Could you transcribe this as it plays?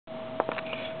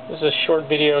This is a short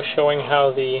video showing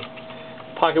how the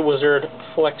Pocket Wizard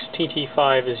Flex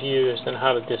TT5 is used and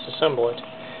how to disassemble it.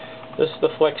 This is the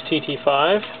Flex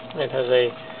TT5. It has a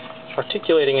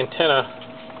articulating antenna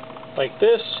like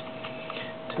this.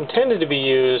 It's intended to be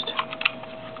used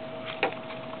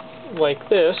like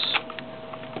this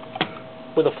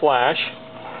with a flash,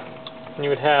 and you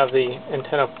would have the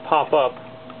antenna pop up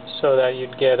so that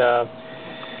you'd get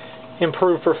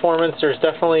improved performance. There's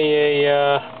definitely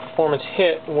a performance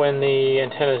hit when the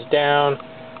antenna is down.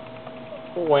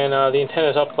 When the antenna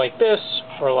is up like this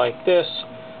or like this,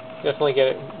 you definitely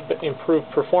get improved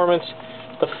performance.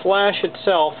 The flash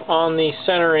itself on the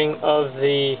centering of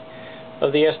the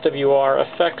SWR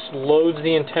loads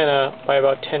the antenna by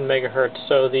about 10 megahertz.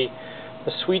 So the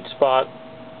sweet spot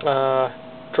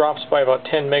drops by about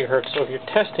 10 megahertz. So if you're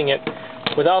testing it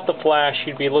without the flash,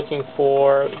 you'd be looking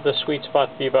for the sweet spot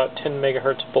to be about 10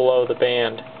 megahertz below the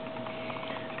band.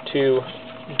 To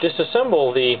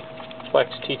disassemble the Flex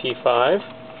TT5,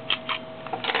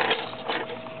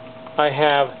 I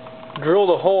have drilled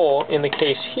a hole in the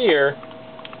case here,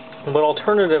 but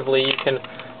alternatively you can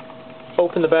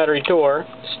open the battery door,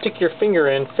 stick your finger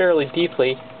in fairly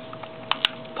deeply,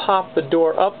 pop the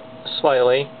door up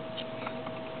slightly,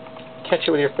 catch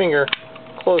it with your finger,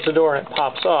 close the door and it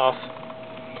pops off.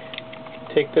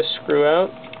 Take this screw out,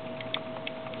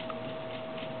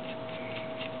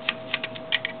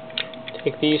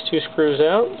 take these two screws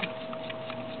out,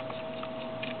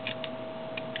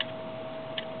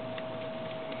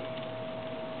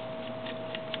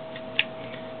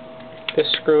 this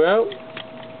screw out.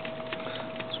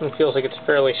 This one feels like it's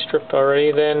fairly stripped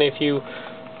already. Then if you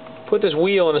put this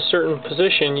wheel in a certain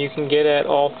position, you can get at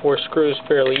all four screws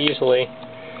fairly easily.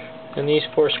 And these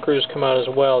four screws come out as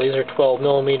well. These are 12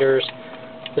 millimeters.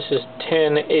 This is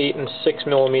 10, 8, and 6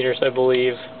 millimeters, I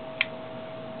believe.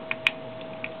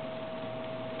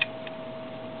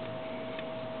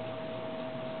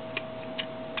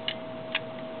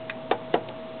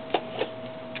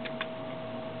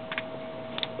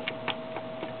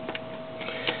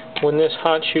 When this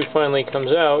hot shoe finally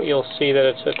comes out, you'll see that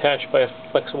it's attached by a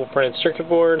flexible printed circuit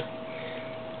board,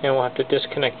 and we'll have to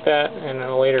disconnect that, and in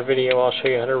a later video I'll show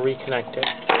you how to reconnect it.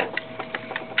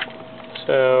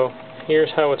 So here's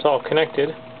how it's all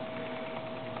connected.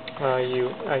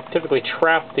 I typically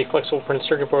trap the flexible printed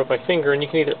circuit board with my finger, and you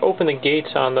can either open the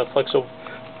gates on the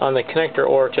connector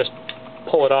or just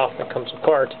pull it off and it comes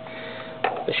apart.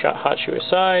 The hot shoe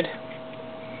aside.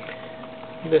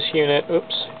 This unit,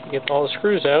 oops, get all the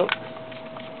screws out,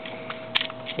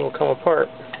 will come apart.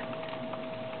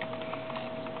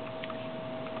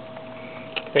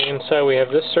 Okay, inside we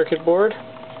have this circuit board.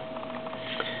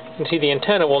 You can see the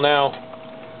antenna will now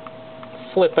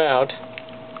flip out.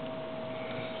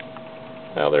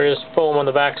 Now there is foam on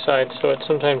the back side, so it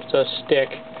sometimes does stick.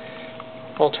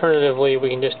 Alternatively, we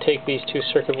can just take these two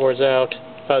circuit boards out,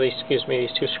 these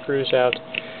two screws out,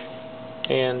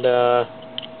 and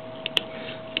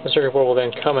the circuit board will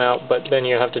then come out, but then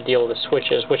you have to deal with the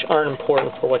switches, which aren't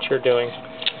important for what you're doing.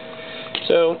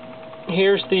 So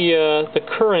here's the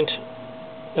current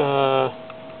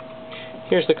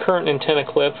antenna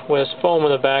clip with foam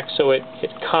on the back, so it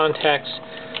contacts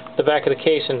the back of the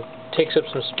case and takes up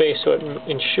some space, so it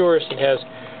ensures it has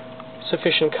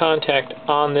sufficient contact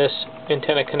on this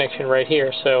antenna connection right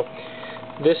here. So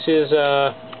this is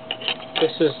how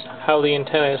the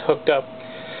antenna is hooked up.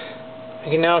 I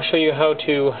can now show you how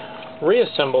to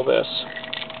reassemble this.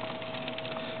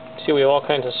 See, we have all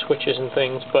kinds of switches and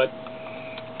things, but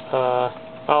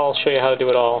I'll show you how to do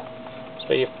it all.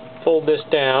 So you fold this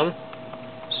down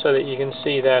so that you can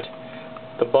see that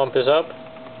the bump is up.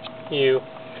 You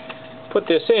put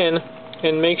this in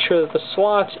and make sure that the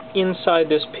slots inside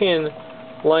this pin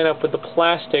line up with the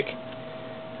plastic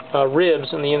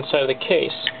ribs on the inside of the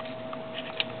case.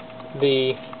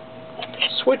 The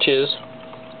switches,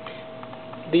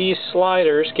 these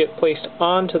sliders get placed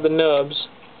onto the nubs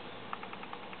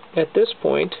at this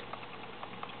point.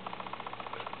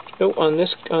 Oh, on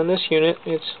this unit,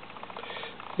 you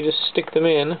just stick them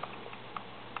in.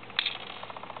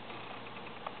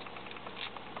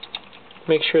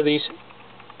 Make sure these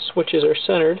switches are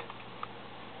centered.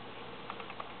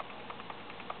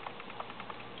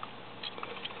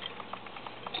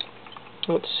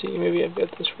 Let's see, maybe I've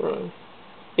got this wrong.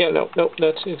 Yeah, no,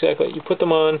 that's exactly it. You put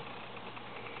them on.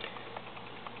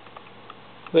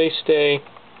 They stay.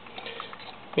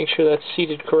 Make sure that's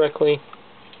seated correctly.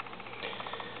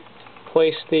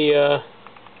 Place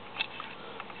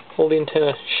hold the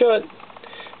antenna shut.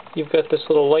 You've got this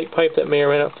little light pipe that may or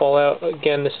may not fall out.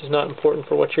 Again, this is not important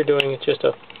for what you're doing. It's just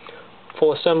a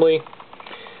full assembly.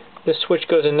 This switch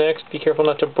goes in next. Be careful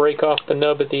not to break off the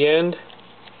nub at the end.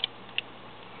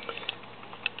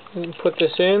 And put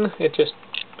this in. It just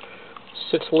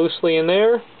sits loosely in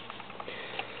there.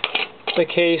 The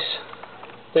case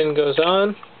then goes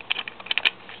on.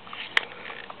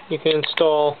 You can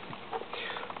install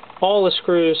all the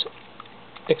screws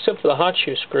except for the hot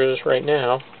shoe screws right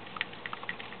now.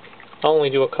 I'll only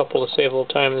do a couple to save a little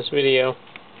time in this video.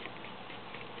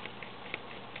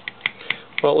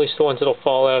 Well, at least the ones that'll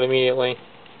fall out immediately.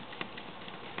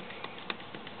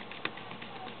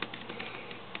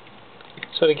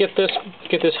 So to get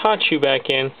this hot shoe back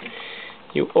in,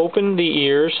 you open the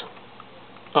ears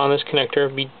on this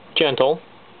connector. Be gentle.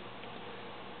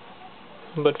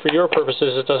 But for your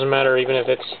purposes, it doesn't matter even if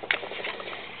it's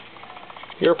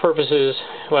your purposes.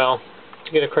 Well,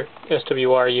 to get a correct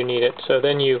SWR, you need it. So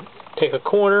then you take a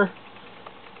corner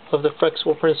of the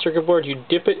flexible printed circuit board, you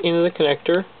dip it into the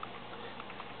connector,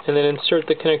 and then insert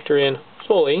the connector in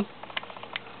fully.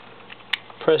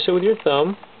 Press it with your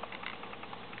thumb,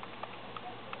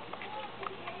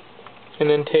 and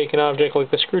then take an object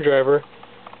like the screwdriver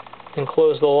and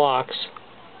close the locks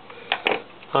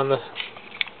on the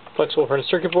flexible printed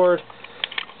circuit board,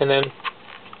 and then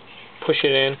push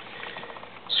it in.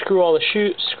 Screw all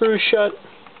the screws shut,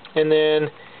 and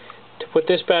then to put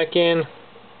this back in,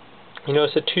 you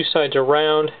notice the two sides are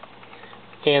round,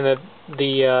 and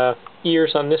the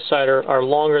ears on this side are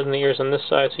longer than the ears on this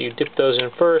side, so you dip those in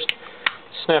first,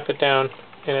 snap it down,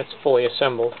 and it's fully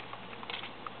assembled.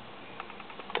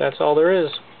 That's all there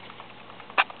is.